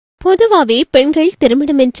பொதுவாவே பெண்கள்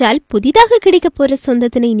திருமணம் என்றால் புதிதாக கிடைக்க போற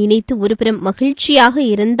சொந்தத்தினை நினைத்து ஒருபுறம் மகிழ்ச்சியாக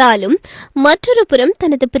இருந்தாலும் மற்றொரு புறம்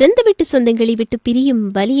தனது பிறந்த வீட்டு சொந்தங்களை விட்டு பிரியும்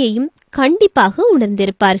வலியையும் கண்டிப்பாக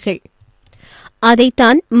உணர்ந்திருப்பார்கள்.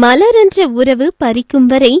 அதைத்தான் மலர் என்ற உறவு பறிக்கும்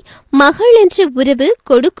வரை, மகள் என்ற உறவு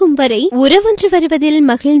கொடுக்கும் வரை, உறவொன்று வருவதில்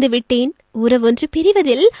மகிழ்ந்து விட்டேன், உறவொன்று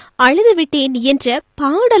பிரிவதில் அழுது விட்டேன் என்ற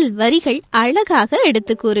பாடல் வரிகள் அழகாக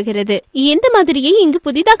எடுத்து கூறுகிறது. இந்த மாதிரியே இங்கு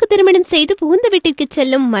புதிதாக திருமணம் செய்து புகுந்த வீட்டிற்கு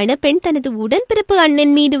செல்லும் மணப்பெண் தனது உடன்பிறப்பு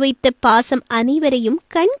அண்ணன் மீது வைத்த பாசம் அனைவரையும்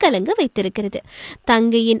கண்கலங்க வைத்திருக்கிறது.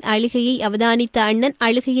 தங்கையின் அழுகையை அவதானித்த அண்ணன்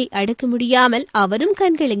அழுகையை அடக்க முடியாமல் அவரும்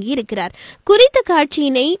கண்கலங்கி இருக்கிறார். குறித்த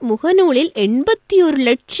காட்சியினை முகநூலில் 81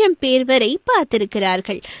 லட்சம் பேர் வரை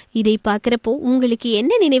பார்த்திருக்கிறார்கள். இதை பார்க்கிறப்போ உங்களுக்கு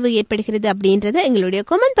என்ன நினைவு ஏற்படுகிறது அப்படின்றத எங்களுடைய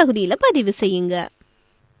கமெண்ட் பகுதியில் பதிவு செய்யுங்க.